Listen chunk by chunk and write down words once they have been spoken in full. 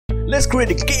let's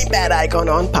create a gamepad icon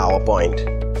on PowerPoint.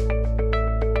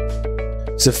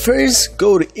 So first,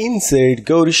 go to Insert,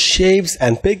 go to Shapes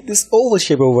and pick this oval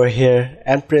shape over here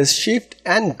and press Shift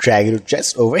and drag it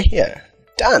just over here.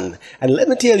 Done. And let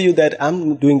me tell you that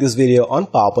I'm doing this video on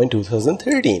PowerPoint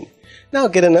 2013. Now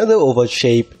get another oval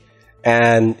shape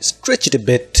and stretch it a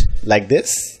bit like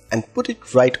this and put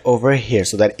it right over here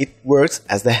so that it works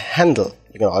as the handle.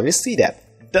 You can already see that.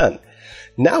 Done.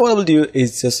 Now what I will do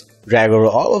is just drag over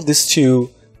all of this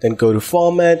too, then go to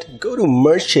Format, go to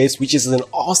Merge Shapes, which is an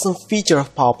awesome feature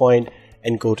of PowerPoint,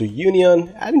 and go to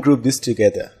Union and group this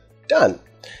together. Done.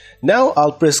 Now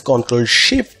I'll press Ctrl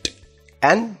Shift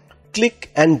and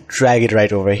click and drag it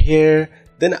right over here.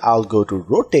 Then I'll go to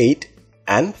Rotate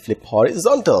and flip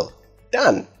horizontal.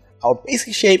 Done. Our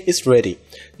basic shape is ready.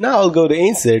 Now I'll go to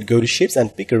Insert, go to Shapes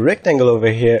and pick a rectangle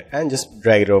over here and just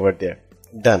drag it over there.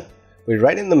 Done. We're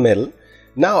right in the middle.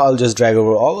 Now I'll just drag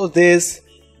over all of this,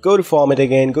 go to Format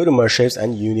again, go to Merge Shapes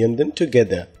and union them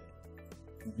together.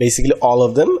 Basically all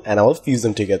of them, and I will fuse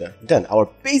them together. Done. Our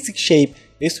basic shape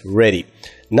is ready.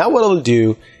 Now what I will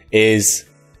do is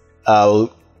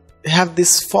I'll have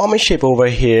this format shape over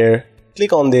here,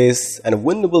 click on this and a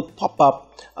window will pop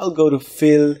up. I'll go to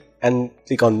Fill and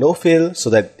click on No Fill so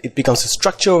that it becomes a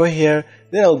structure over here.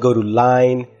 Then I'll go to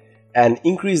Line and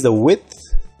increase the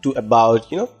width to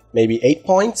about maybe 8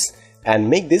 points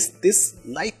and make this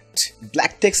light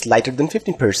black text lighter than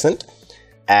 15%,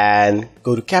 and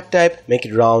go to Cap Type, make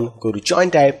it round, go to Join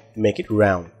Type, make it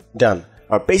round. Done.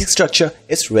 Our basic structure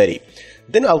is ready.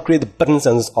 Then I'll create the buttons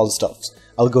and all the stuff.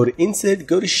 I'll go to Insert,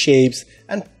 go to Shapes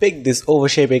and pick this oval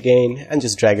shape again and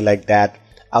just drag it like that.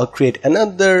 I'll create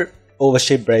another oval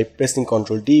shape by pressing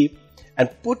Ctrl D and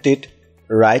put it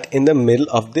right in the middle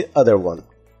of the other one.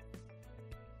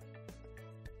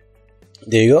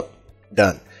 There you go.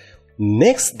 Done.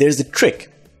 Next, there's a trick.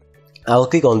 I'll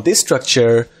click on this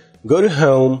structure, go to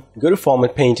Home, go to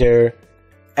Format Painter,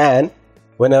 and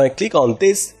when I click on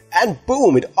this, and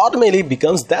boom, it automatically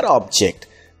becomes that object.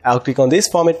 I'll click on this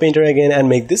Format Painter again and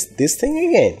make this thing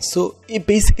again. So it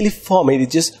basically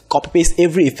it just copy paste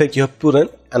every effect you have put on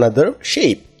another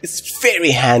shape. It's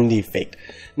very handy effect.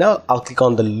 Now I'll click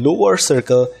on the lower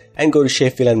circle and go to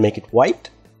Shape Fill and make it white,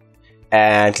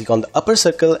 and click on the upper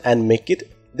circle and make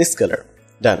it this color.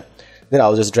 Done. Then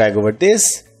I'll just drag over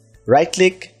this, right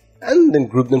click and then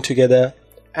group them together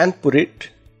and put it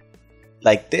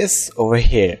like this over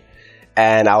here,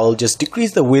 and I'll just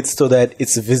decrease the width so that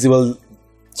it's visible,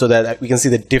 so that we can see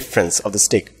the difference of the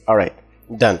stick. Alright,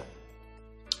 done.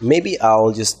 Maybe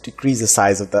I'll just decrease the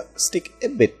size of the stick a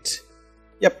bit.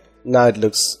 Yep, now it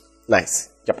looks nice.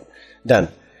 Yep, done.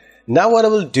 Now what I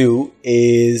will do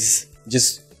is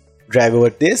just drag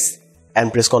over this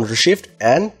and press Ctrl Shift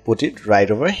and put it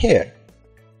right over here.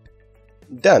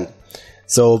 Done.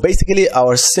 So basically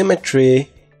our symmetry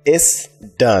is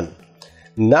done.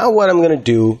 Now what I'm gonna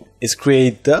do is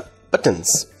create the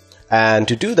buttons, and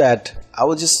to do that I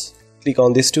will just click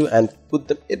on these two and put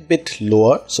them a bit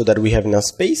lower so that we have enough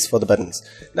space for the buttons.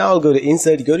 Now I'll go to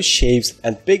Insert, go to Shapes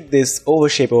and pick this oval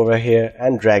shape over here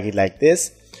and drag it like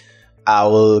this. I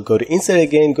will go to Insert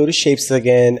again, go to Shapes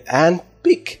again and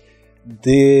pick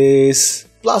this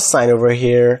plus sign over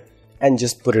here and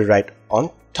just put it right on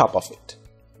top of it.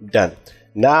 Done.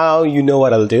 Now you know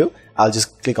what I'll do. I'll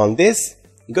just click on this,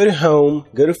 go to Home,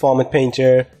 go to Format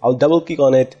Painter, I'll double click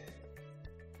on it,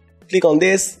 click on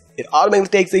this, it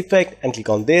automatically takes the effect, and click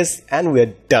on this and we're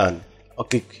done. I'll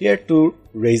click here to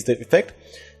raise the effect.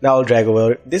 Now I'll drag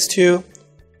over this two,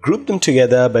 group them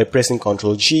together by pressing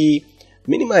Ctrl G,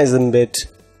 minimize them a bit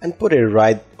and put it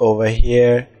right over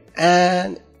here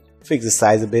and fix the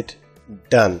size a bit.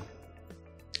 Done.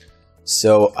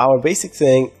 So our basic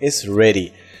thing is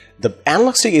ready. The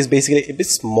analog stick is basically a bit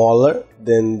smaller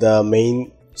than the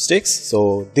main sticks,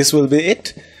 so this will be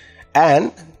it.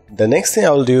 And the next thing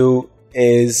I'll do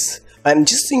is, and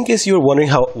just in case you're wondering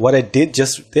what I did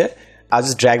just there, I'll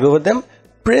just drag over them,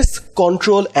 press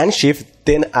Ctrl and Shift,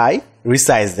 then I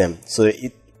resize them so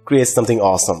it creates something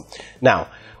awesome. Now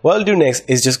what I'll do next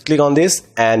is just click on this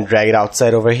and drag it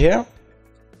outside over here,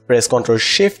 press Ctrl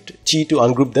Shift G to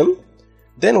ungroup them.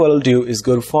 Then what I'll do is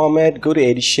go to Format, go to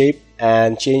Edit Shape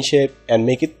and change shape and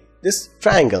make it this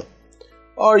triangle,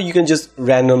 or you can just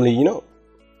randomly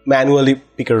manually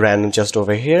pick a random just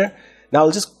over here. Now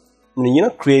I'll just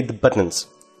create the buttons.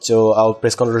 So I'll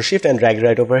press Ctrl Shift and drag it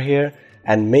right over here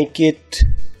and make it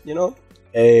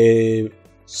a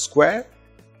square.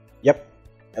 Yep,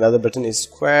 another button is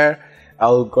square.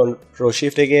 I'll Ctrl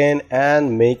Shift again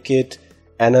and make it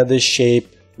another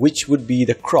shape, which would be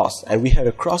the cross, and we have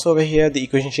a cross over here. The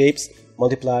equation shapes,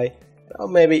 multiply, or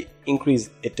maybe increase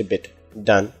it a bit.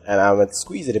 done. And I'm going to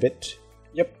squeeze it a bit.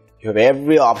 Yep, you have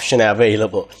every option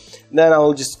available. Then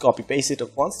I'll just copy paste it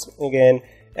once again,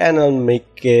 and I'll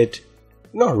make it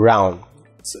round.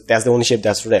 So that's the only shape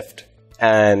that's left.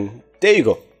 And there you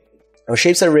go. Our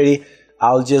shapes are ready.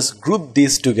 I'll just group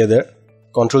these together.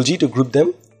 Ctrl G to group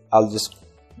them. I'll just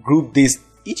group these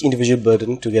each individual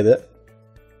button together.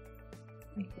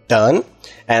 Done.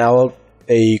 And I'll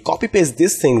copy paste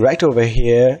this thing right over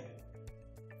here,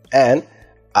 and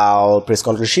I'll press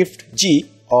Ctrl Shift G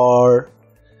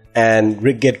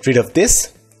and get rid of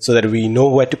this so that we know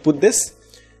where to put this.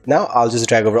 Now I'll just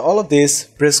drag over all of this,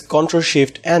 press Ctrl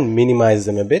Shift and minimize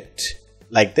them a bit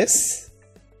like this,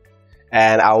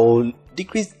 and I will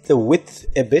decrease the width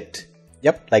a bit,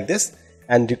 yep, like this,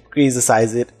 and decrease the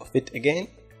size of it again,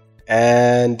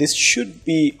 and this should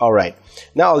be alright.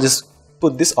 Now I'll just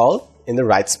put this all in the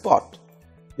right spot.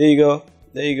 There you go,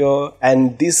 there you go.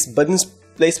 And these buttons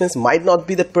placements might not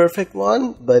be the perfect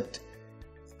one, but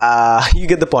you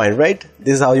get the point, right?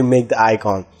 This is how you make the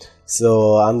icon.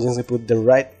 So I'm just gonna put them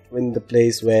right in the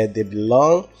place where they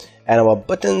belong, and our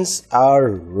buttons are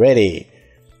ready.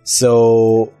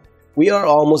 So we are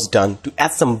almost done. To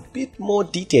add some bit more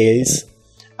details,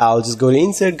 I'll just go to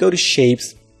insert, go to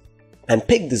shapes, and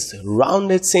pick this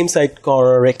rounded same side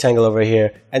corner rectangle over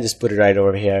here and just put it right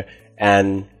over here.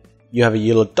 And you have a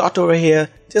yellow dot over here,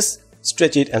 just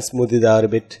stretch it and smooth it out a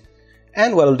bit.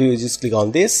 And what I'll do is just click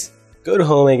on this, go to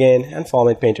home again, and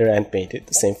format painter and paint it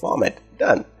the same format.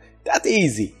 Done. That's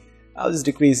easy. I'll just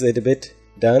decrease it a bit.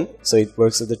 Done. So it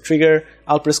works as the trigger.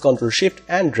 I'll press Ctrl Shift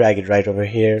and drag it right over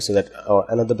here so that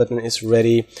another button is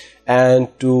ready. And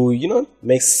to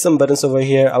make some buttons over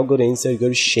here, I'll go to insert, go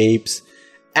to shapes,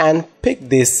 and pick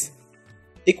this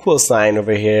equal sign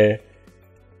over here,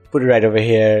 put it right over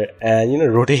here, and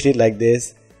rotate it like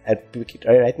this and pick it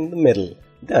right in the middle.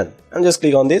 Done. And just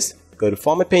click on this, go to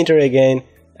format painter again,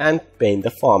 and paint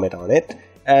the format on it,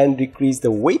 and decrease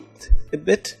the weight a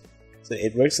bit so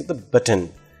it works with the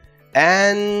button,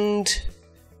 and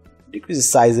decrease the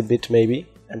size a bit maybe,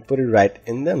 and put it right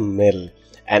in the middle.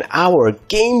 And our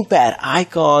gamepad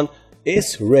icon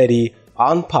is ready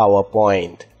on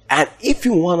PowerPoint. And if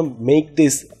you want to make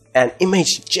this an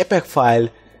image JPEG file,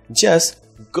 just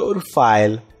go to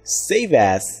File, Save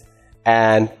As,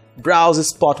 and browse a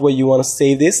spot where you want to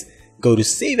save this. Go to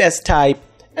Save As type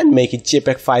and make it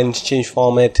JPEG file in change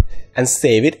format and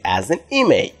save it as an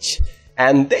image.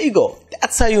 And there you go.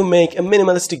 That's how you make a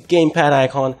minimalistic gamepad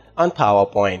icon on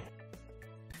PowerPoint.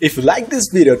 If you like this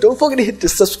video, don't forget to hit the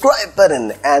subscribe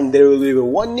button, and there will be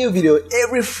one new video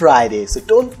every Friday. So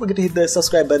don't forget to hit the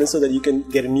subscribe button so that you can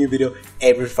get a new video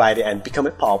every Friday and become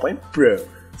a PowerPoint pro.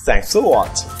 Thanks for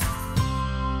watching.